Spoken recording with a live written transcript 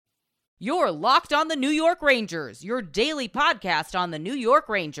You're Locked on the New York Rangers, your daily podcast on the New York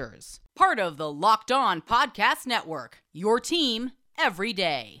Rangers. Part of the Locked On Podcast Network, your team every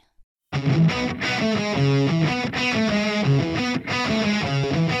day.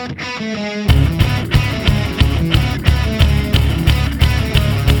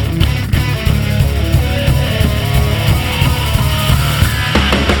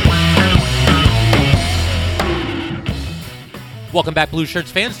 Welcome back, Blue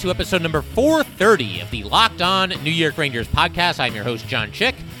Shirts fans, to episode number 430 of the Locked On New York Rangers podcast. I'm your host, John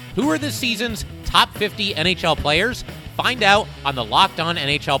Chick. Who are this season's top 50 NHL players? Find out on the Locked On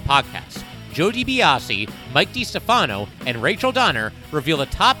NHL podcast. Joe DiBiase, Mike DiStefano, and Rachel Donner reveal the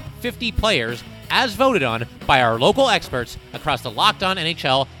top 50 players as voted on by our local experts across the Locked On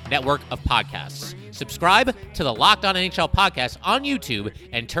NHL network of podcasts. Subscribe to the Locked On NHL podcast on YouTube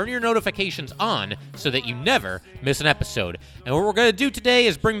and turn your notifications on so that you never miss an episode. And what we're going to do today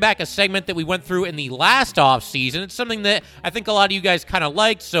is bring back a segment that we went through in the last offseason. It's something that I think a lot of you guys kind of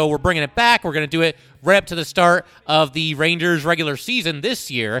liked, so we're bringing it back. We're going to do it right up to the start of the Rangers regular season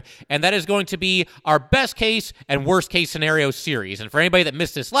this year, and that is going to be our best case and worst case scenario series. And for anybody that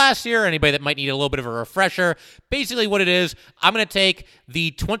missed this last year, anybody that might need a little bit of a refresher, basically what it is, I'm going to take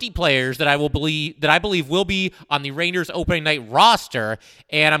the 20 players that I believe will be on the Rangers opening night roster,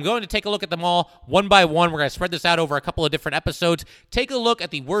 and I'm going to take a look at them all one by one. We're going to spread this out over a couple of different episodes, take a look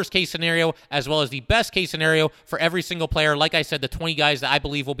at the worst case scenario as well as the best case scenario for every single player. Like I said, the 20 guys that I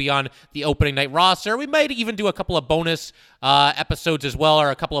believe will be on the opening night roster. We might even do a couple of bonus episodes as well, or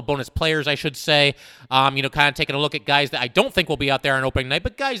a couple of bonus players, I should say. Kind of taking a look at guys that I don't think will be out there on opening night,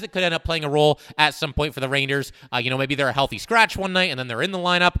 but guys that could end up playing a role at some point for the Rangers. Maybe they're a healthy scratch one night and then they're in the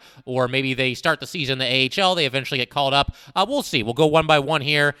lineup, or maybe they start the season in the AHL, they eventually get called up. We'll see. We'll go one by one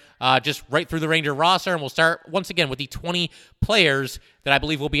here, just right through the Ranger roster, and we'll start once again with the 20 players that I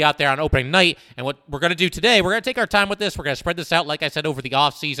believe will be out there on opening night. And what we're going to do today, we're going to take our time with this. We're going to spread this out, like I said, over the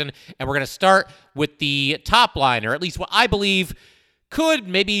offseason, and we're going to start with the top line, or at least what I believe could,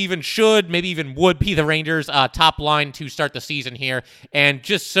 maybe even should, maybe even would be the Rangers' top line to start the season here. And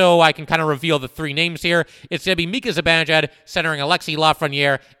just so I can kind of reveal the three names here, it's going to be Mika Zibanejad centering Alexis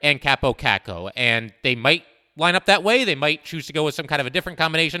Lafreniere and Kaapo Kakko. And they might line up that way. They might choose to go with some kind of a different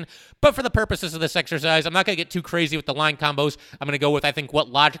combination. But for the purposes of this exercise, I'm not going to get too crazy with the line combos. I'm going to go with, I think, what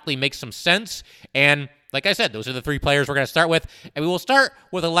logically makes some sense. And like I said, those are the three players we're going to start with. And we will start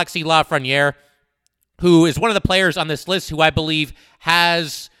with Alexis Lafreniere, who is one of the players on this list who I believe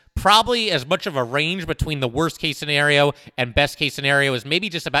has probably as much of a range between the worst case scenario and best case scenario as maybe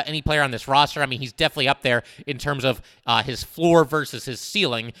just about any player on this roster. I mean, he's definitely up there in terms of his floor versus his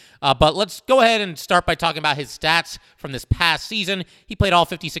ceiling. But let's go ahead and start by talking about his stats from this past season. He played all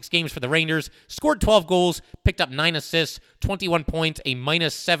 56 games for the Rangers, scored 12 goals, picked up 9 assists, 21 points, a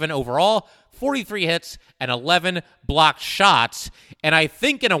 -7 overall, 43 hits, and 11 blocked shots. And I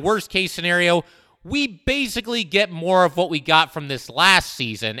think in a worst case scenario, we basically get more of what we got from this last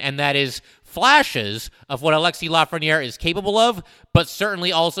season, and that is flashes of what Alexis Lafreniere is capable of, but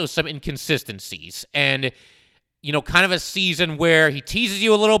certainly also some inconsistencies. And, kind of a season where he teases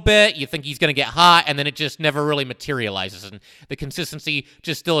you a little bit, you think he's going to get hot, and then it just never really materializes. And the consistency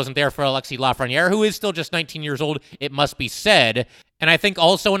just still isn't there for Alexis Lafreniere, who is still just 19 years old, it must be said. And I think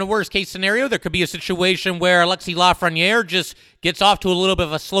also in a worst-case scenario, there could be a situation where Alexis Lafreniere just gets off to a little bit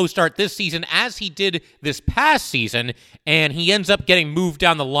of a slow start this season, as he did this past season, and he ends up getting moved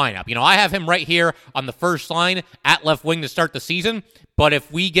down the lineup. I have him right here on the first line at left wing to start the season, but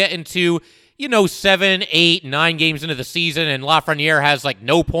if we get into 7, 8, 9 games into the season, and Lafreniere has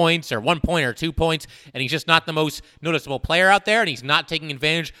no points or 1 point or 2 points, and he's just not the most noticeable player out there, and he's not taking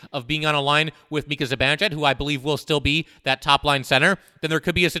advantage of being on a line with Mika Zibanejad, who I believe will still be that top line center, then there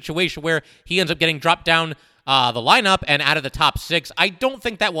could be a situation where he ends up getting dropped down the lineup and out of the top 6. I don't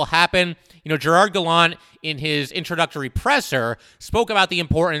think that will happen. Gerard Gallant, in his introductory presser, spoke about the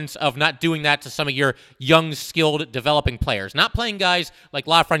importance of not doing that to some of your young, skilled, developing players. Not playing guys like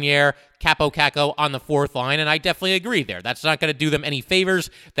Lafreniere, Kaapo Kakko on the fourth line, and I definitely agree there. That's not going to do them any favors.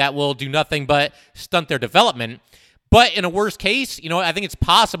 That will do nothing but stunt their development. But in a worst case, I think it's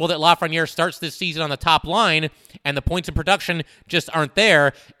possible that Lafreniere starts this season on the top line and the points in production just aren't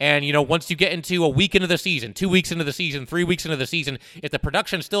there. And, once you get into a week into the season, 2 weeks into the season, 3 weeks into the season, if the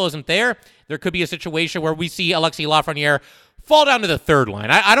production still isn't there, there could be a situation where we see Alexis Lafreniere fall down to the third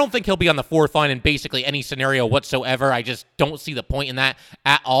line. I don't think he'll be on the fourth line in basically any scenario whatsoever. I just don't see the point in that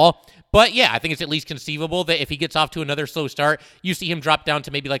at all. But yeah, I think it's at least conceivable that if he gets off to another slow start, you see him drop down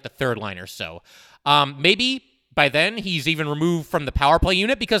to maybe the third line or so. Maybe by then he's even removed from the power play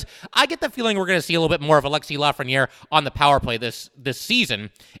unit, because I get the feeling we're going to see a little bit more of Alexis Lafreniere on the power play this season.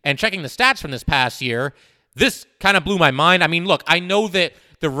 And checking the stats from this past year, this kind of blew my mind. I mean, look, I know that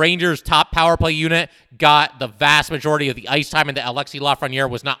the Rangers' top power play unit got the vast majority of the ice time, and that Alexis Lafreniere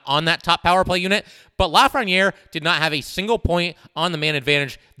was not on that top power play unit. But Lafreniere did not have a single point on the man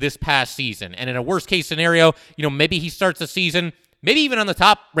advantage this past season. And in a worst-case scenario, maybe he starts the season maybe even on the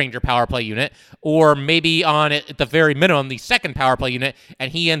top Ranger power play unit, or maybe on, at the very minimum, the second power play unit,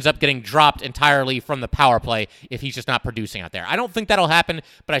 and he ends up getting dropped entirely from the power play if he's just not producing out there. I don't think that'll happen,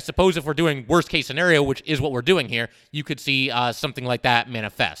 but I suppose if we're doing worst-case scenario, which is what we're doing here, you could see something like that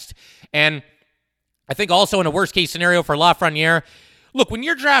manifest. And I think also in a worst-case scenario for Lafreniere, look, when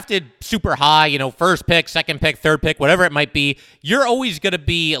you're drafted super high, first pick, second pick, third pick, whatever it might be, you're always going to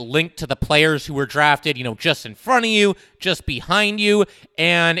be linked to the players who were drafted, just in front of you, just behind you.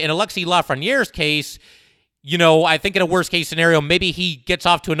 And in Alexis Lafreniere's case, I think in a worst-case scenario, maybe he gets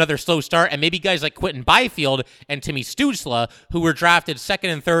off to another slow start, and maybe guys like Quinton Byfield and Timmy Stützle, who were drafted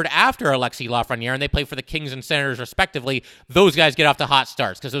second and third after Alexis Lafreniere, and they play for the Kings and Senators respectively, those guys get off to hot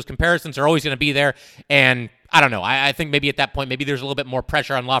starts, because those comparisons are always going to be there. And I don't know. I think maybe at that point, maybe there's a little bit more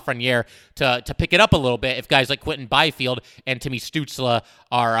pressure on Lafreniere to pick it up a little bit if guys like Quinton Byfield and Timmy Stützle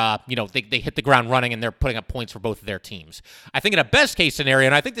are, they hit the ground running and they're putting up points for both of their teams. I think in a best-case scenario,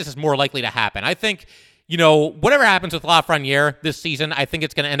 and I think this is more likely to happen, I think whatever happens with Lafreniere this season, I think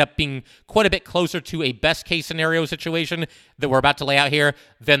it's going to end up being quite a bit closer to a best-case scenario situation that we're about to lay out here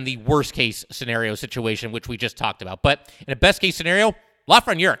than the worst-case scenario situation, which we just talked about. But in a best-case scenario,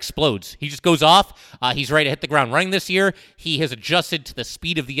 Lafreniere explodes. He just goes off. He's ready to hit the ground running this year. He has adjusted to the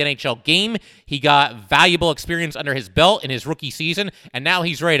speed of the NHL game. He got valuable experience under his belt in his rookie season, and now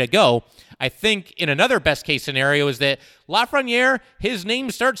he's ready to go. I think in another best-case scenario is that Lafreniere, his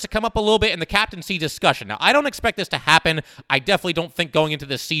name starts to come up a little bit in the captaincy discussion. Now, I don't expect this to happen. I definitely don't think going into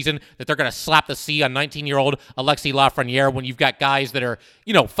this season that they're going to slap the C on 19-year-old Alexis Lafreniere when you've got guys that are,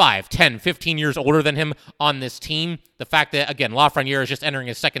 5, 10, 15 years older than him on this team. The fact that, again, Lafreniere is just entering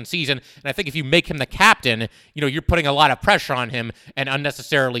his second season, and I think if you make him the captain, you're putting a lot of pressure on him, and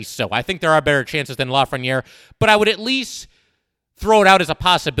unnecessarily so. I think there are better chances than Lafreniere, but I would at least throw it out as a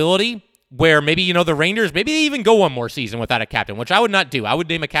possibility where maybe, the Rangers, maybe they even go one more season without a captain, which I would not do. I would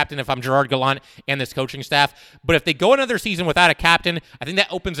name a captain if I'm Gerard Gallant and this coaching staff. But if they go another season without a captain, I think that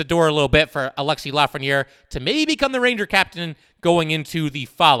opens the door a little bit for Alexis Lafreniere to maybe become the Ranger captain going into the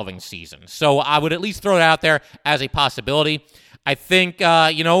following season. So I would at least throw it out there as a possibility. I think,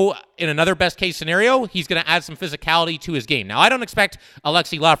 in another best-case scenario, he's going to add some physicality to his game. Now, I don't expect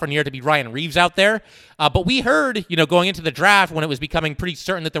Alexis Lafreniere to be Ryan Reeves out there, but we heard, going into the draft when it was becoming pretty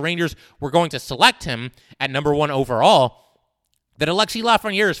certain that the Rangers were going to select him at number 1 overall, that Alexis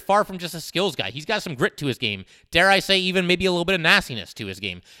Lafreniere is far from just a skills guy. He's got some grit to his game. Dare I say even maybe a little bit of nastiness to his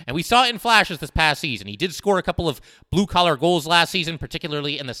game. And we saw it in flashes this past season. He did score a couple of blue-collar goals last season,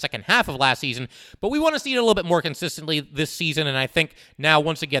 particularly in the second half of last season. But we want to see it a little bit more consistently this season. And I think now,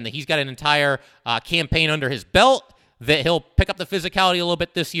 once again, that he's got an entire campaign under his belt, that he'll pick up the physicality a little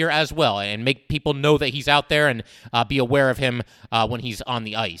bit this year as well and make people know that he's out there and be aware of him when he's on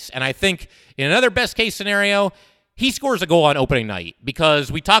the ice. And I think in another best-case scenario, he scores a goal on opening night,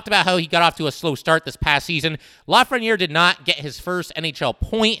 because we talked about how he got off to a slow start this past season. Lafreniere did not get his first NHL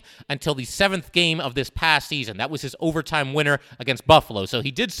point until the 7th game of this past season. That was his overtime winner against Buffalo. So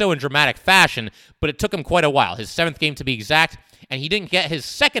he did so in dramatic fashion, but it took him quite a while, his 7th game to be exact. And he didn't get his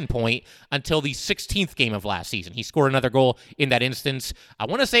second point until the 16th game of last season. He scored another goal in that instance. I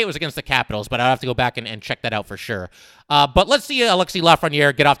want to say it was against the Capitals, but I'll have to go back and check that out for sure. But let's see Alexis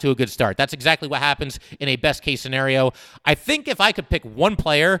Lafreniere get off to a good start. That's exactly what happens in a best-case scenario. I think if I could pick one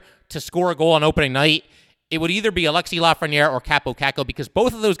player to score a goal on opening night, it would either be Alexis Lafreniere or Kaapo Kakko, because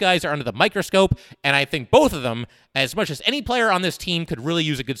both of those guys are under the microscope, and I think both of them, as much as any player on this team, could really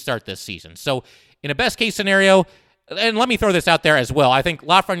use a good start this season. So in a best-case scenario, and let me throw this out there as well, I think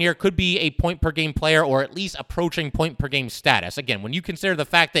Lafreniere could be a point-per-game player, or at least approaching point-per-game status. Again, when you consider the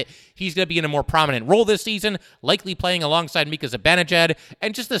fact that he's going to be in a more prominent role this season, likely playing alongside Mika Zibanejad,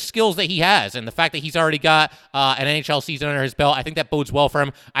 and just the skills that he has, and the fact that he's already got an NHL season under his belt, I think that bodes well for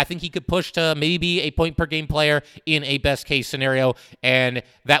him. I think he could push to maybe be a point-per-game player in a best-case scenario, and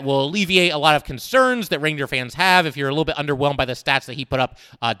that will alleviate a lot of concerns that Ranger fans have if you're a little bit underwhelmed by the stats that he put up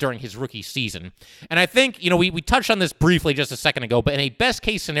during his rookie season. And I think, we touched on this briefly just a second ago, but in a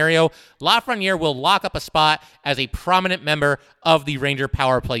best-case scenario, Lafreniere will lock up a spot as a prominent member of the Ranger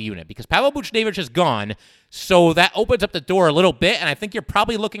power play unit, because Pavel Buchnevich is gone, so that opens up the door a little bit, and I think you're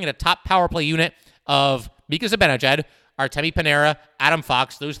probably looking at a top power play unit of Mika Zibanejad, Artemi Panarin, Adam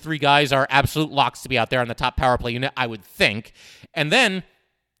Fox. Those three guys are absolute locks to be out there on the top power play unit, I would think. And then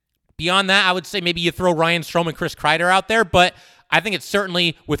beyond that, I would say maybe you throw Ryan Strome and Chris Kreider out there, but I think it's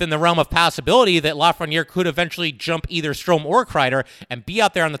certainly within the realm of possibility that Lafreniere could eventually jump either Strome or Kreider and be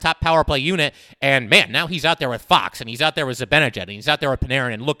out there on the top power play unit. And man, now he's out there with Fox, and he's out there with Zibanejad, and he's out there with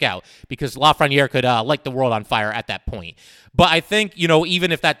Panarin, and look out, because Lafreniere could light the world on fire at that point. But I think,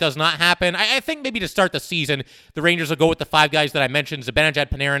 even if that does not happen, I think maybe to start the season, the Rangers will go with the five guys that I mentioned, Zibanejad,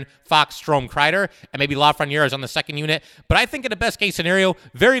 Panarin, Fox, Strome, Kreider, and maybe Lafreniere is on the second unit. But I think in a best-case scenario,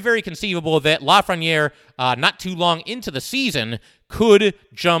 very, very conceivable that Lafreniere, not too long into the season, could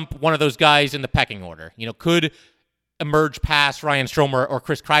jump one of those guys in the pecking order. Could emerge past Ryan Strome or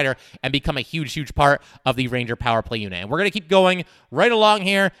Chris Kreider and become a huge, huge part of the Ranger power play unit. And we're going to keep going right along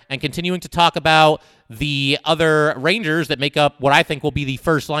here and continuing to talk about the other Rangers that make up what I think will be the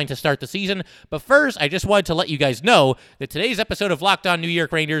first line to start the season. But first, I just wanted to let you guys know that today's episode of Locked On New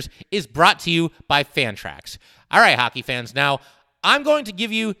York Rangers is brought to you by Fantrax. All right, hockey fans, now I'm going to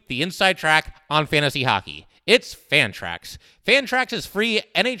give you the inside track on fantasy hockey. It's Fantrax. Fantrax's free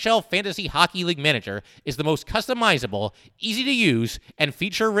NHL Fantasy Hockey League Manager is the most customizable, easy-to-use, and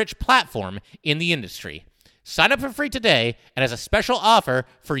feature-rich platform in the industry. Sign up for free today, and as a special offer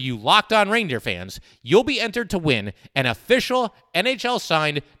for you Locked On Ranger fans, you'll be entered to win an official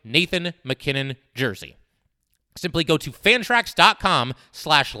NHL-signed Nathan MacKinnon jersey. Simply go to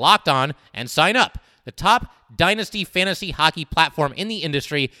fantrax.com/lockedon and sign up. The top dynasty fantasy hockey platform in the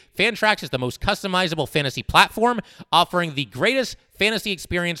industry, Fantrax is the most customizable fantasy platform, offering the greatest fantasy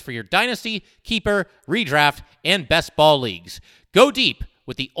experience for your dynasty, keeper, redraft, and best ball leagues. Go deep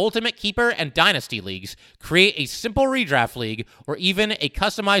with the Ultimate Keeper and Dynasty Leagues. Create a simple redraft league or even a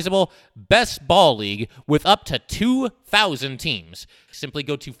customizable best ball league with up to 2,000 teams. Simply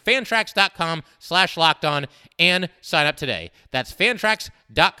go to fantrax.com/lockedon and sign up today. That's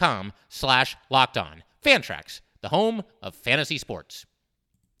fantrax.com/lockedon. Fantrax, the home of fantasy sports.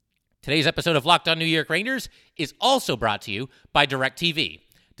 Today's episode of Locked On New York Rangers is also brought to you by DirecTV.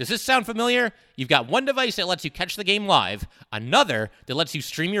 Does this sound familiar? You've got one device that lets you catch the game live, another that lets you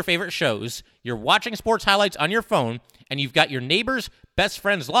stream your favorite shows, you're watching sports highlights on your phone, and you've got your neighbor's best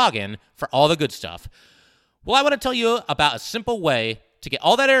friend's login for all the good stuff. Well, I want to tell you about a simple way to get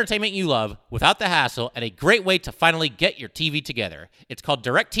all that entertainment you love without the hassle and a great way to finally get your TV together. It's called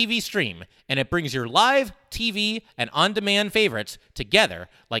DirecTV Stream, and it brings your live TV and on-demand favorites together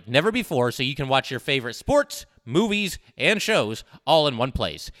like never before so you can watch your favorite sports, movies, and shows all in one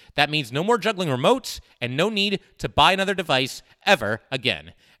place. That means no more juggling remotes and no need to buy another device ever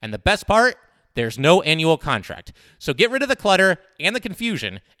again. And the best part? There's no annual contract. So get rid of the clutter and the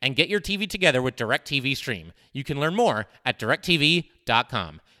confusion and get your TV together with DirecTV Stream. You can learn more at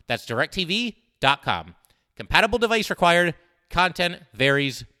directtv.com. That's directtv.com. Compatible device required. Content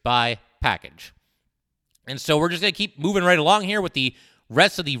varies by package. And so we're just going to keep moving right along here with the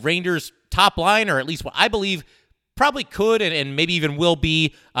rest of the Rangers top line, or at least what I believe probably could and maybe even will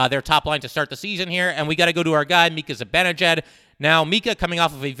be their top line to start the season here. And we got to go to our guy, Mika Zibanejad. Now, Mika, coming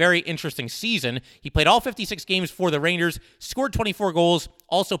off of a very interesting season, he played all 56 games for the Rangers, scored 24 goals,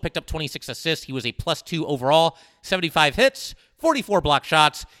 also picked up 26 assists. He was a +2 overall, 75 hits, 44 block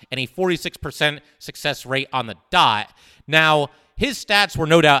shots, and a 46% success rate on the dot. Now, his stats were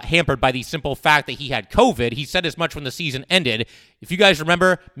no doubt hampered by the simple fact that he had COVID. He said as much when the season ended. If you guys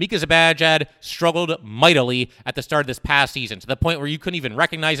remember, Mika Zibanejad struggled mightily at the start of this past season, to the point where you couldn't even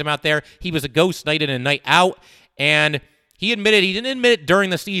recognize him out there. He was a ghost night in and night out, and he didn't admit it during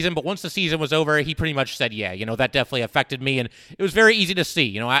the season, but once the season was over, he pretty much said, yeah, that definitely affected me, and it was very easy to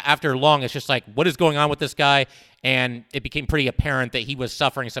see. After long, it's just like, what is going on with this guy? And it became pretty apparent that he was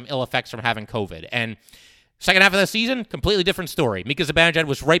suffering some ill effects from having COVID. And second half of the season, completely different story. Mika Zibanejad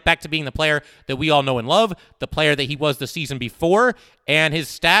was right back to being the player that we all know and love, the player that he was the season before, and his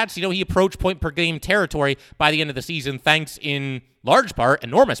stats, he approached point-per-game territory by the end of the season, thanks in large part,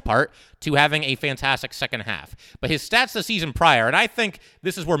 enormous part, to having a fantastic second half. But his stats the season prior, and I think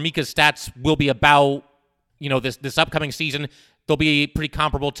this is where Mika's stats will be about, this upcoming season. They'll be pretty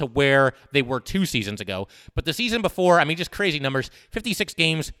comparable to where they were 2 seasons ago. But the season before, just crazy numbers. 56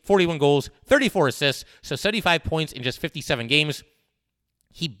 games, 41 goals, 34 assists, so 75 points in just 57 games.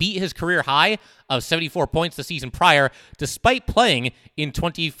 He beat his career high of 74 points the season prior, despite playing in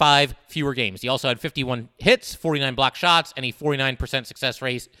 25 fewer games. He also had 51 hits, 49 block shots, and a 49% success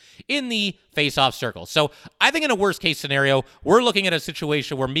rate in the face-off circle. So I think in a worst-case scenario, we're looking at a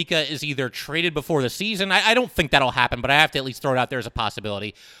situation where Mika is either traded before the season. I don't think that'll happen, but I have to at least throw it out there as a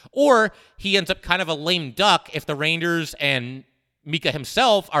possibility. Or he ends up kind of a lame duck if the Rangers and Mika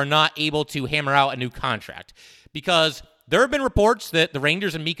himself are not able to hammer out a new contract. Because there have been reports that the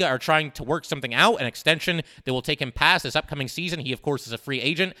Rangers and Mika are trying to work something out, an extension that will take him past this upcoming season. He, of course, is a free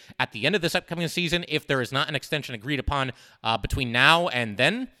agent at the end of this upcoming season if there is not an extension agreed upon between now and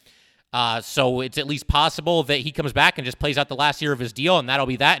then. So it's at least possible that he comes back and just plays out the last year of his deal, and that'll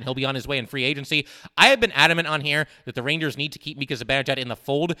be that, and he'll be on his way in free agency. I have been adamant on here that the Rangers need to keep Mika Zibanejad in the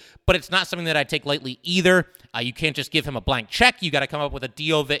fold, but it's not something that I take lightly either. You can't just give him a blank check. You got to come up with a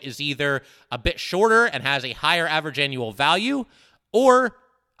deal that is either a bit shorter and has a higher average annual value, or,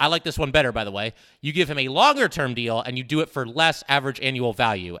 I like this one better, by the way, you give him a longer-term deal and you do it for less average annual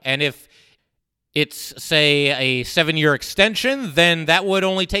value. And if it's, say, a 7-year extension, then that would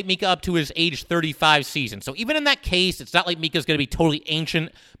only take Mika up to his age 35 season. So even in that case, it's not like Mika's going to be totally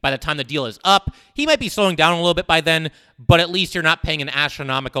ancient by the time the deal is up. He might be slowing down a little bit by then, but at least you're not paying an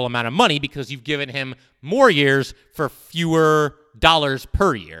astronomical amount of money because you've given him more years for fewer dollars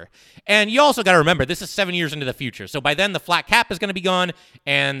per year. And you also got to remember, this is 7 years into the future. So by then, the flat cap is going to be gone,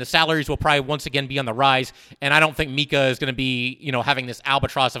 and the salaries will probably once again be on the rise. And I don't think Mika is going to be, having this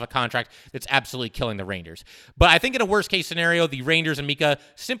albatross of a contract that's absolutely killing the Rangers. But I think in a worst-case scenario, the Rangers and Mika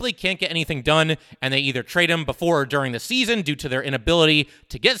simply can't get anything done, and they either trade him before or during the season due to their inability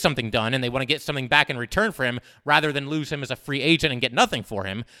to get something done, and they want to get something back in return for him rather than lose him as a free agent and get nothing for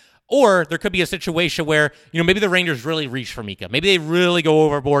him. Or there could be a situation where, maybe the Rangers really reach for Mika. Maybe they really go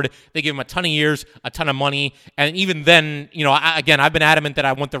overboard. They give him a ton of years, a ton of money. And even then, I've been adamant that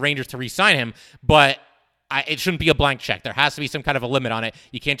I want the Rangers to re-sign him, but it shouldn't be a blank check. There has to be some kind of a limit on it.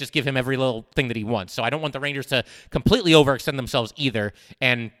 You can't just give him every little thing that he wants. So I don't want the Rangers to completely overextend themselves either.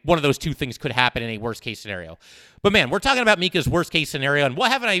 And one of those two things could happen in a worst-case scenario. But man, we're talking about Mika's worst-case scenario, and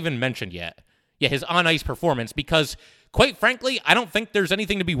what haven't I even mentioned yet? Yeah, his on-ice performance, because quite frankly, I don't think there's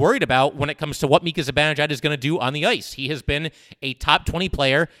anything to be worried about when it comes to what Mika Zibanejad is going to do on the ice. He has been a top 20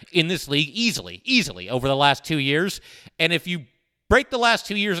 player in this league easily over the last 2 years. And if you break the last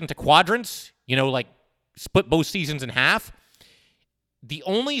 2 years into quadrants, like split both seasons in half, the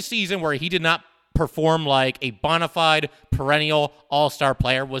only season where he did not perform like a bona fide perennial all-star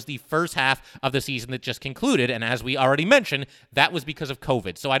player was the first half of the season that just concluded, and as we already mentioned, that was because of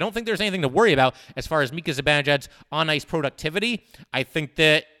COVID. So I don't think there's anything to worry about as far as Mika Zibanejad's on-ice productivity. I think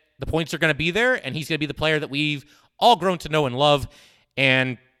that the points are going to be there, and he's going to be the player that we've all grown to know and love,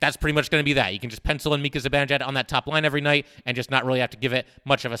 and that's pretty much going to be that. You can just pencil in Mika Zibanejad on that top line every night and just not really have to give it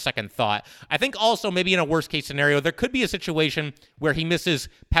much of a second thought. I think also maybe in a worst-case scenario, there could be a situation where he misses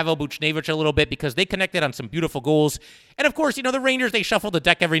Pavel Buchnevich a little bit because they connected on some beautiful goals. And of course, the Rangers, they shuffle the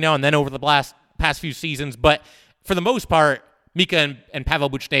deck every now and then over the past few seasons, but for the most part, Mika and Pavel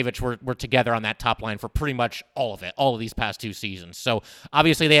Buchnevich were together on that top line for pretty much all of these past 2 seasons. So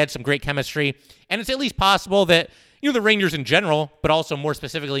obviously they had some great chemistry, and it's at least possible that the Rangers in general, but also more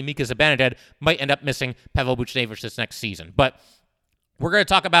specifically Mika Zibanejad, might end up missing Pavel Buchnevich this next season. But we're going to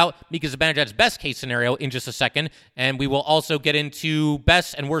talk about Mika Zibanejad's best-case scenario in just a second, and we will also get into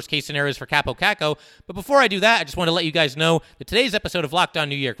best and worst-case scenarios for Kaapo Kakko. But before I do that, I just want to let you guys know that today's episode of Locked On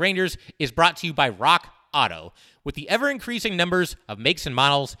New York Rangers is brought to you by Rock Auto. With the ever-increasing numbers of makes and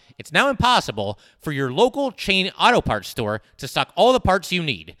models, it's now impossible for your local chain auto parts store to stock all the parts you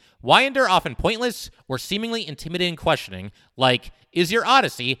need. Why endure often pointless or seemingly intimidating questioning like, is your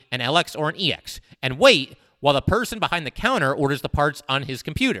Odyssey an LX or an EX? And wait while the person behind the counter orders the parts on his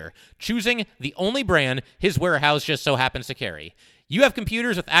computer, choosing the only brand his warehouse just so happens to carry. You have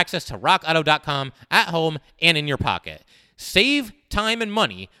computers with access to rockauto.com at home and in your pocket. Save time and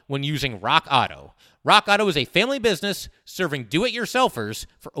money when using Rock Auto. Rock Auto is a family business serving do-it-yourselfers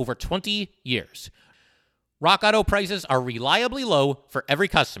for over 20 years. Rock Auto prices are reliably low for every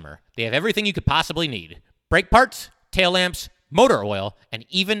customer. They have everything you could possibly need. Brake parts, tail lamps, motor oil, and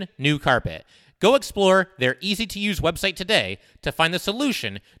even new carpet. Go explore their easy-to-use website today to find the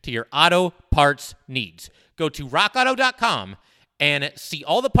solution to your auto parts needs. Go to rockauto.com and see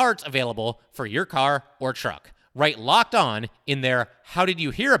all the parts available for your car or truck. Write Locked On in their How Did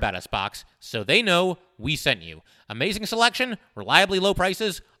You Hear About Us box so they know we sent you. Amazing selection, reliably low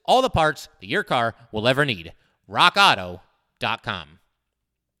prices, all the parts that your car will ever need. RockAuto.com.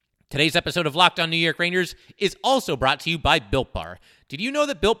 Today's episode of Locked On New York Rangers is also brought to you by Built Bar. Did you know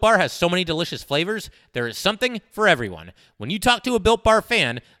that Built Bar has so many delicious flavors? There is something for everyone. When you talk to a Built Bar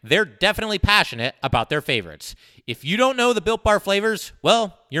fan, they're definitely passionate about their favorites. If you don't know the Built Bar flavors,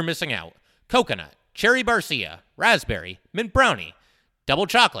 well, you're missing out. Coconut, cherry barcia, raspberry, mint brownie, double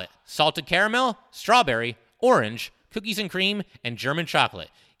chocolate, salted caramel, strawberry, orange, cookies and cream, and German chocolate.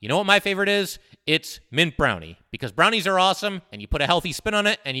 You know what my favorite is? It's mint brownie, because brownies are awesome, and you put a healthy spin on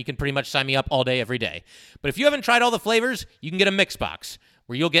it, and you can pretty much sign me up all day, every day. But if you haven't tried all the flavors, you can get a mix box,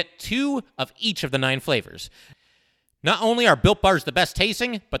 where you'll get 2 of each of the 9 flavors. Not only are Built Bars the best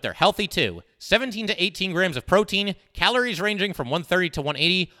tasting, but they're healthy too. 17 to 18 grams of protein, calories ranging from 130 to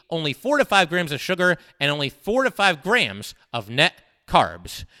 180, only 4 to 5 grams of sugar, and only 4 to 5 grams of net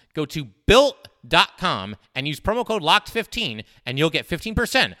carbs. Go to Built.com and use promo code LOCKED15 and you'll get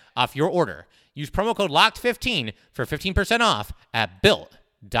 15% off your order. Use promo code LOCKED15 for 15% off at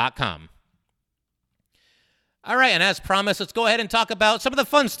Built.com. All right, and as promised, let's go ahead and talk about some of the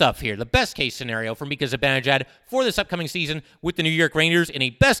fun stuff here. The best case scenario for Mika Zibanejad for this upcoming season with the New York Rangers. In a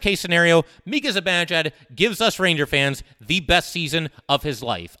best case scenario, Mika Zibanejad gives us Ranger fans the best season of his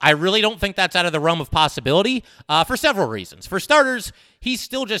life. I really don't think that's out of the realm of possibility for several reasons. For starters, he's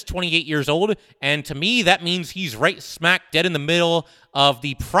still just 28 years old, and to me, that means he's right smack dead in the middle of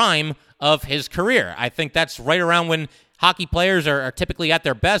the prime of his career. I think that's right around when hockey players are typically at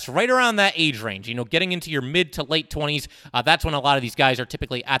their best, right around that age range. You know, getting into your mid to late 20s, that's when a lot of these guys are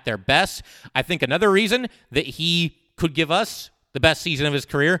typically at their best. I think another reason that he could give us the best season of his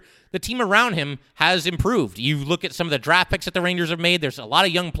career, the team around him has improved. You look at some of the draft picks that the Rangers have made, there's a lot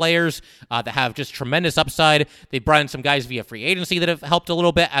of young players that have just tremendous upside. They brought in some guys via free agency that have helped a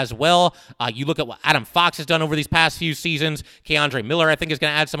little bit as well. You look at what Adam Fox has done over these past few seasons. Keandre Miller, I think, is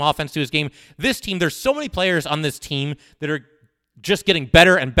going to add some offense to his game. This team, there's so many players on this team that are just getting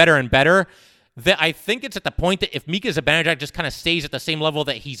better and better and better that I think it's at the point that if Mika Zibanejad just kind of stays at the same level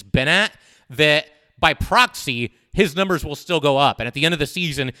that he's been at, that by proxy, his numbers will still go up. And at the end of the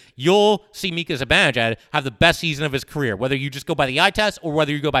season, you'll see Mika Zibanejad have the best season of his career. Whether you just go by the eye test or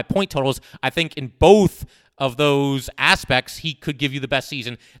whether you go by point totals, I think in both of those aspects, he could give you the best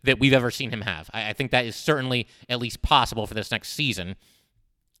season that we've ever seen him have. I think that is certainly at least possible for this next season.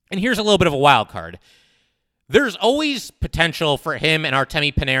 And here's a little bit of a wild card. There's always potential for him and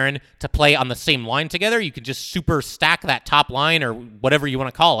Artemi Panarin to play on the same line together. You could just super stack that top line or whatever you want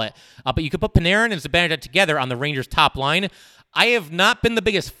to call it. But you could put Panarin and Zibanejad together on the Rangers' top line. I have not been the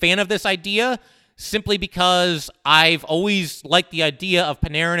biggest fan of this idea simply because I've always liked the idea of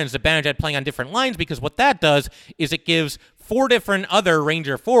Panarin and Zibanejad playing on different lines because what that does is it gives 4 different other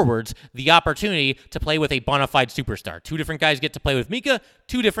Ranger forwards the opportunity to play with a bona fide superstar. 2 different guys get to play with Mika.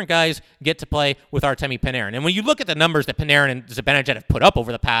 2 different guys get to play with Artemi Panarin. And when you look at the numbers that Panarin and Zibanejad have put up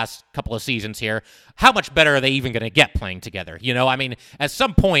over the past couple of seasons here, how much better are they even going to get playing together? You know, I mean, at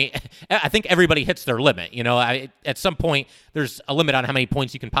some point, I think everybody hits their limit. You know, at some point, there's a limit on how many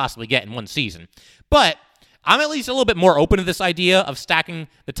points you can possibly get in one season. But I'm at least a little bit more open to this idea of stacking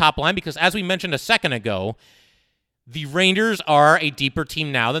the top line because as we mentioned a second ago, the Rangers are a deeper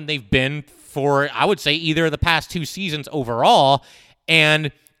team now than they've been for, I would say, either of the past 2 seasons overall.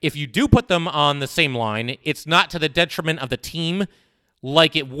 And if you do put them on the same line, it's not to the detriment of the team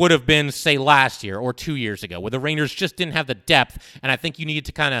like it would have been, say, last year or 2 years ago, where the Rangers just didn't have the depth. And I think you needed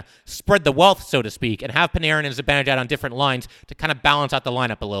to kind of spread the wealth, so to speak, and have Panarin and Zibanejad on different lines to kind of balance out the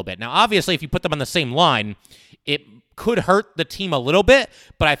lineup a little bit. Now, obviously, if you put them on the same line, it could hurt the team a little bit,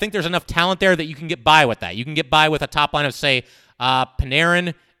 but I think there's enough talent there that you can get by with that. You can get by with a top line of, say,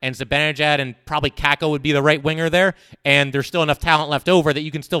 Panarin and Zibanejad, and probably Kakko would be the right winger there, and there's still enough talent left over that you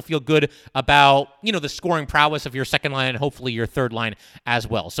can still feel good about, you know, the scoring prowess of your second line and hopefully your third line as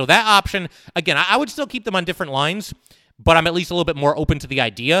well. So that option, again, I would still keep them on different lines, but I'm at least a little bit more open to the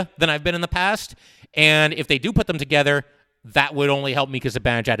idea than I've been in the past, and if they do put them together, that would only help Mika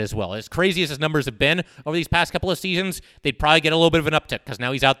Zibanejad as well. As crazy as his numbers have been over these past couple of seasons, they'd probably get a little bit of an uptick because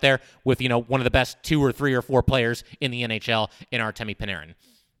now he's out there with, you know, one of the best 2 or 3 or 4 players in the NHL in Artemi Panarin.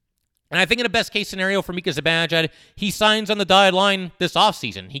 And I think in a best-case scenario for Mika Zibanejad, he signs on the dotted line this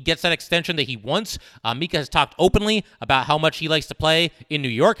offseason. He gets that extension that he wants. Mika has talked openly about how much he likes to play in New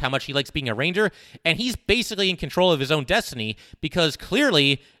York, how much he likes being a Ranger, and he's basically in control of his own destiny because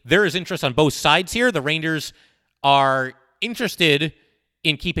clearly there is interest on both sides here. The Rangers are interested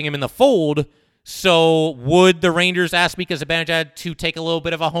in keeping him in the fold, so would the Rangers ask Mika Zibanejad to take a little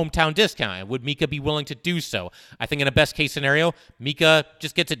bit of a hometown discount? Would Mika be willing to do so? I think in a best-case scenario, Mika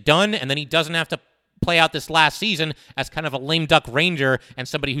just gets it done, and then he doesn't have to play out this last season as kind of a lame duck Ranger and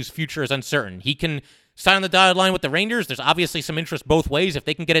somebody whose future is uncertain. He can sign on the dotted line with the Rangers. There's obviously some interest both ways. If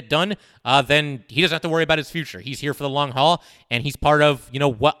they can get it done, then he doesn't have to worry about his future. He's here for the long haul, and he's part of, you know,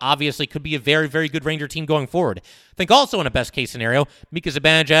 what obviously could be a very, very good Ranger team going forward. I think also in a best-case scenario, Mika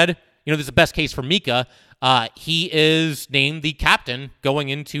Zibanejad, you know, this is the best case for Mika. He is named the captain going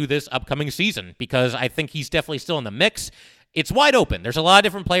into this upcoming season because I think he's definitely still in the mix. It's wide open. There's a lot of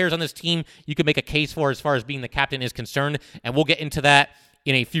different players on this team you can make a case for as far as being the captain is concerned, and we'll get into that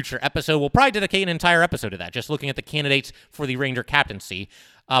in a future episode. We'll probably dedicate an entire episode to that, just looking at the candidates for the Ranger captaincy.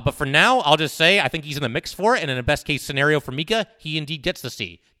 But for now, I'll just say I think he's in the mix for it, and in a best-case scenario for Mika, he indeed gets the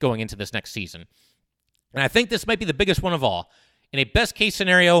C going into this next season. And I think this might be the biggest one of all. In a best-case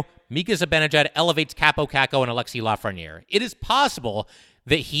scenario, Mika Zibanejad elevates Kaapo Kakko and Alexis Lafreniere. It is possible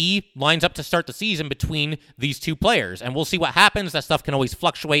that he lines up to start the season between these two players, and we'll see what happens. That stuff can always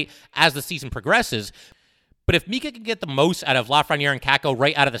fluctuate as the season progresses. But if Mika can get the most out of Lafreniere and Kakko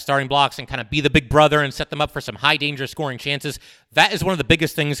right out of the starting blocks and kind of be the big brother and set them up for some high-danger scoring chances, that is one of the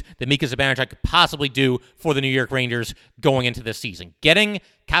biggest things that Mika Zibanejad could possibly do for the New York Rangers going into this season. Getting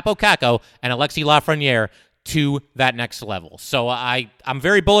Kaapo Kakko and Alexis Lafreniere to that next level. So I'm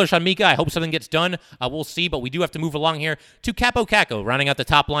very bullish on Mika. I hope something gets done. We'll see, but we do have to move along here to Kaapo Kakko, rounding out the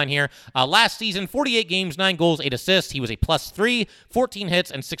top line here. Last season, 48 games, 9 goals, 8 assists. He was a +3, 14 hits,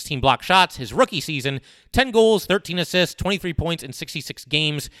 and 16 block shots. His rookie season, 10 goals, 13 assists, 23 points in 66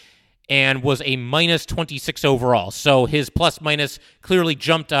 games, and was a -26 overall. So his plus-minus clearly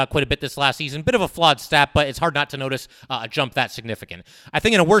jumped quite a bit this last season. Bit of a flawed stat, but it's hard not to notice a jump that significant. I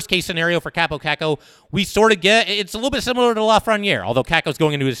think in a worst-case scenario for Kaapo Kakko, we sort of get, it's a little bit similar to Lafreniere, although Kakko's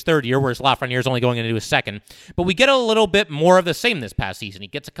going into his third year, whereas Lafreniere's only going into his second. But we get a little bit more of the same this past season. He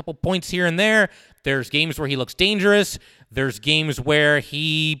gets a couple points here and there. There's games where he looks dangerous. There's games where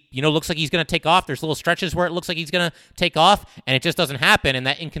he, looks like he's going to take off. There's little stretches where it looks like he's going to take off, and it just doesn't happen, and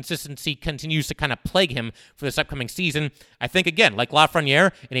that inconsistency continues to kind of plague him for this upcoming season. I think, again, like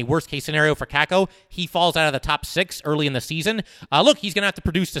Lafreniere, in a worst-case scenario for Kakko, he falls out of the top 6 early in the season. Look, he's going to have to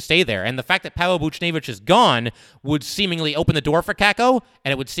produce to stay there, and the fact that Pavel Buchnevich is gone would seemingly open the door for Kakko,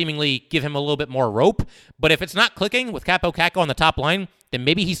 and it would seemingly give him a little bit more rope. But if it's not clicking with Kaapo Kakko on the top line, then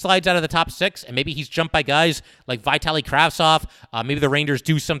maybe he slides out of the top 6, and maybe he's jumped by guys like Vitaly Kravtsov. Maybe the Rangers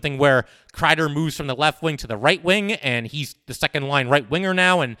do something where Kreider moves from the left wing to the right wing, and he's the second-line right winger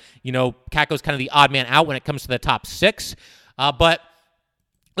now, and, Kakko's kind of the odd man out when it comes to the top 6. But,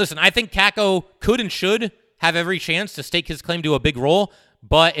 listen, I think Kakko could and should have every chance to stake his claim to a big role.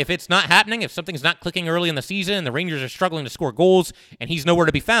 But if it's not happening, if something's not clicking early in the season and the Rangers are struggling to score goals and he's nowhere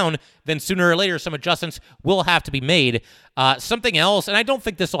to be found, then sooner or later some adjustments will have to be made. Something else, and I don't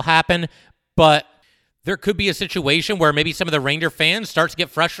think this will happen, but there could be a situation where maybe some of the Ranger fans start to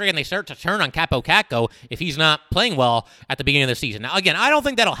get frustrated and they start to turn on Kaapo Kakko if he's not playing well at the beginning of the season. Now, again, I don't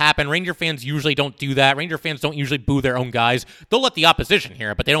think that'll happen. Ranger fans usually don't do that. Ranger fans don't usually boo their own guys. They'll let the opposition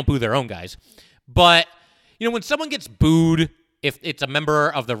hear it, but they don't boo their own guys. But, when someone gets booed, if it's a member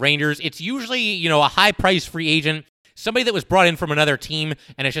of the Rangers, it's usually, a high-priced free agent, somebody that was brought in from another team,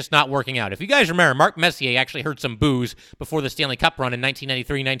 and it's just not working out. If you guys remember, Mark Messier actually heard some boos before the Stanley Cup run in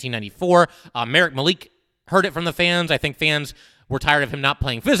 1993, 1994. Marek Malik heard it from the fans. I think fans were tired of him not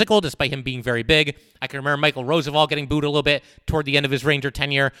playing physical, despite him being very big. I can remember Michael Roosevelt getting booed a little bit toward the end of his Ranger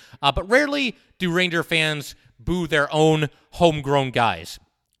tenure. But rarely do Ranger fans boo their own homegrown guys.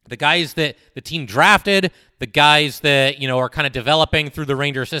 The guys that the team drafted, the guys that, are kind of developing through the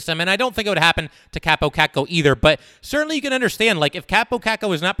Ranger system. And I don't think it would happen to Kaapo Kakko either. But certainly you can understand, if Kaapo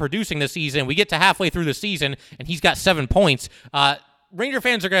Kakko is not producing this season, we get to halfway through the season and he's got 7 points, Ranger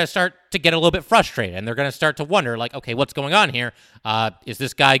fans are going to start to get a little bit frustrated, and they're going to start to wonder, okay, what's going on here? Is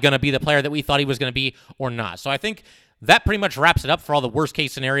this guy going to be the player that we thought he was going to be or not? So I think that pretty much wraps it up for all the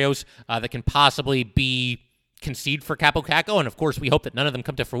worst-case scenarios that can possibly be concede for Kaapo Kakko, and of course we hope that none of them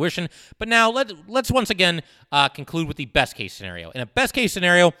come to fruition. But now let's once again conclude with the best case scenario. In a best case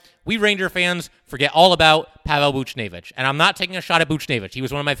scenario, we Ranger fans forget all about Pavel Buchnevich, and I'm not taking a shot at Buchnevich. He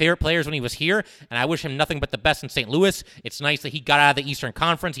was one of my favorite players when he was here, and I wish him nothing but the best in St. Louis. It's nice that he got out of the Eastern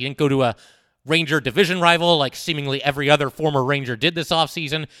Conference. He didn't go to a Ranger division rival like seemingly every other former Ranger did this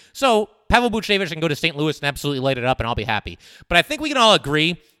offseason. So Pavel Buchnevich can go to St. Louis and absolutely light it up, and I'll be happy. But I think we can all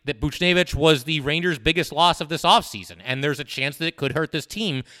agree that Buchnevich was the Rangers' biggest loss of this offseason, and there's a chance that it could hurt this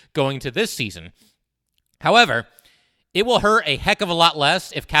team going to this season. However, it will hurt a heck of a lot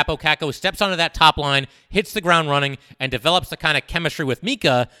less if Kaapo Kakko steps onto that top line, hits the ground running, and develops the kind of chemistry with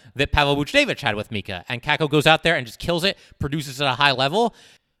Mika that Pavel Buchnevich had with Mika. And Kakko goes out there and just kills it, produces at a high level.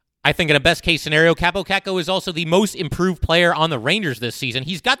 I think in a best-case scenario, Kaapo Kakko is also the most improved player on the Rangers this season.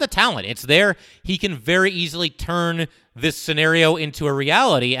 He's got the talent. It's there. He can very easily turn this scenario into a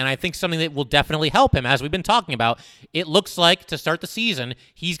reality, and I think something that will definitely help him, as we've been talking about. It looks like, to start the season,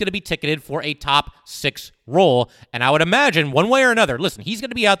 he's going to be ticketed for a top 6 role, and I would imagine, one way or another, listen, he's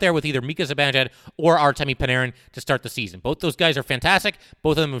going to be out there with either Mika Zibanejad or Artemi Panarin to start the season. Both those guys are fantastic.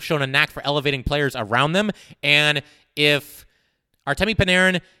 Both of them have shown a knack for elevating players around them, and if Artemi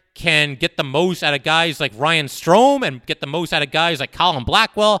Panarin can get the most out of guys like Ryan Strome and get the most out of guys like Colin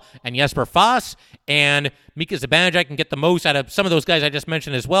Blackwell and Jesper Foss, and Mika Zibanejad can get the most out of some of those guys I just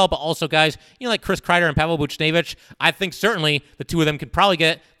mentioned as well, but also guys like Chris Kreider and Pavel Buchnevich. I think certainly the two of them could probably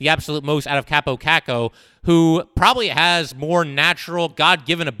get the absolute most out of Kaapo Kakko, who probably has more natural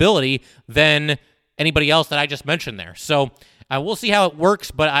God-given ability than anybody else that I just mentioned there. So we'll see how it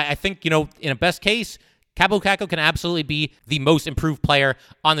works, but I think, in a best case, Kaapo Kakko can absolutely be the most improved player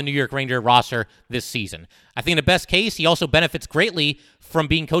on the New York Ranger roster this season. I think in the best case, he also benefits greatly from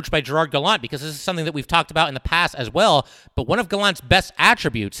being coached by Gerard Gallant, because this is something that we've talked about in the past as well. But one of Gallant's best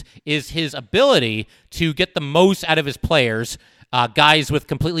attributes is his ability to get the most out of his players, guys with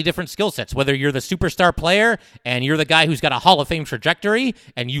completely different skill sets. Whether you're the superstar player and you're the guy who's got a Hall of Fame trajectory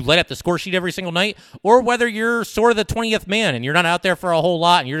and you light up the score sheet every single night, or whether you're sort of the 20th man and you're not out there for a whole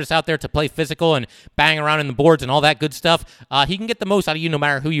lot and you're just out there to play physical and bang around in the boards and all that good stuff, he can get the most out of you no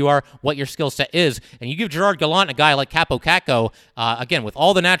matter who you are, what your skill set is. And you give Gerard Gallant a guy like Kaapo Kakko, again, with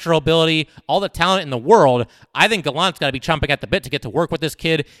all the natural ability, all the talent in the world, I think Gallant's got to be chomping at the bit to get to work with this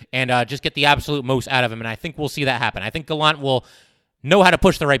kid and just get the absolute most out of him. And I think we'll see that happen. I think Gallant will know how to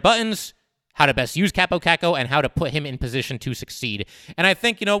push the right buttons, how to best use Kaapo Kakko, and how to put him in position to succeed. And I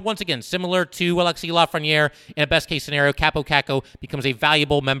think, once again, similar to Alexis Lafreniere, in a best-case scenario, Kaapo Kakko becomes a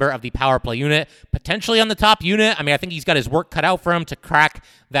valuable member of the power play unit, potentially on the top unit. I think he's got his work cut out for him to crack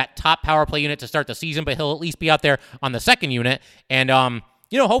that top power play unit to start the season, but he'll at least be out there on the second unit. And,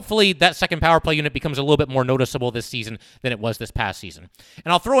 hopefully that second power play unit becomes a little bit more noticeable this season than it was this past season.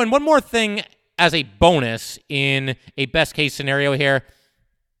 And I'll throw in one more thing as a bonus in a best-case scenario here.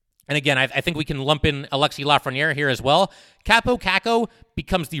 And again, I think we can lump in Alexis Lafreniere here as well. Kaapo Kakko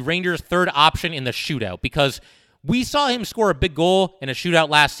becomes the Rangers' third option in the shootout, because we saw him score a big goal in a shootout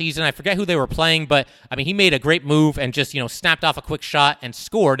last season. I forget who they were playing, but he made a great move and just, snapped off a quick shot and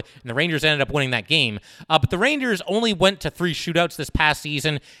scored, and the Rangers ended up winning that game. But the Rangers only went to 3 shootouts this past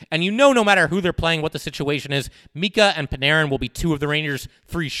season, and no matter who they're playing, what the situation is, Mika and Panarin will be 2 of the Rangers'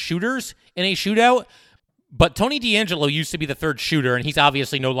 3 shooters in a shootout. But Tony DeAngelo used to be the third shooter, and he's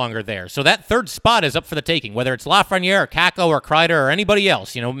obviously no longer there. So that third spot is up for the taking, whether it's Lafreniere or Kakko or Kreider or anybody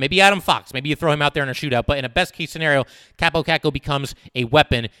else. Maybe Adam Fox. Maybe you throw him out there in a shootout. But in a best-case scenario, Kaapo Kakko becomes a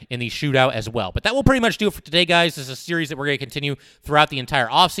weapon in the shootout as well. But that will pretty much do it for today, guys. This is a series that we're going to continue throughout the entire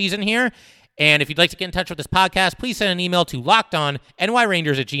offseason here. And if you'd like to get in touch with this podcast, please send an email to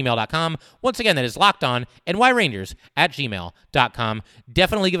lockedonnyrangers@gmail.com. Once again, that is lockedonnyrangers@gmail.com.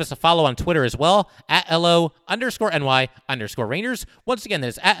 Definitely give us a follow on Twitter as well, @LO_NY_Rangers. Once again, that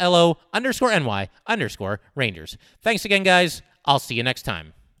is @LO_NY_Rangers. Thanks again, guys. I'll see you next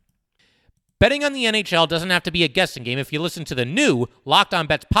time. Betting on the NHL doesn't have to be a guessing game if you listen to the new Locked On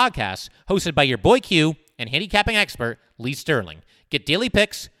Bets podcast, hosted by your boy Q and handicapping expert Lee Sterling. Get daily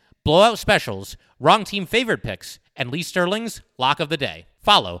picks, blowout specials, wrong team favorite picks, and Lee Sterling's Lock of the Day.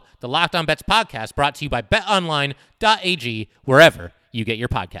 Follow the Locked On Bets podcast, brought to you by BetOnline.ag, wherever you get your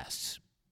podcasts.